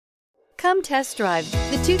Come test drive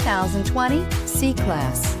the 2020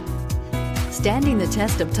 C-Class. Standing the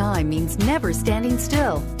test of time means never standing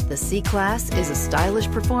still. The C-Class is a stylish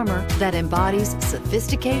performer that embodies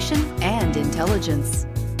sophistication and intelligence.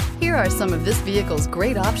 Here are some of this vehicle's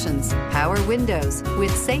great options: power windows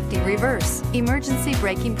with safety reverse, emergency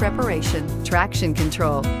braking preparation, traction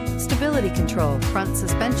control, stability control, front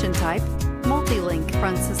suspension type, multi-link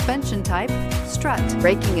front suspension type, strut,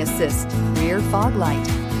 braking assist, rear fog light,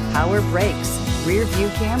 power brakes, rear view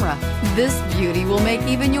camera. This beauty will make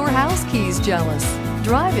even your house keys jealous.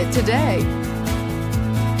 Drive it today.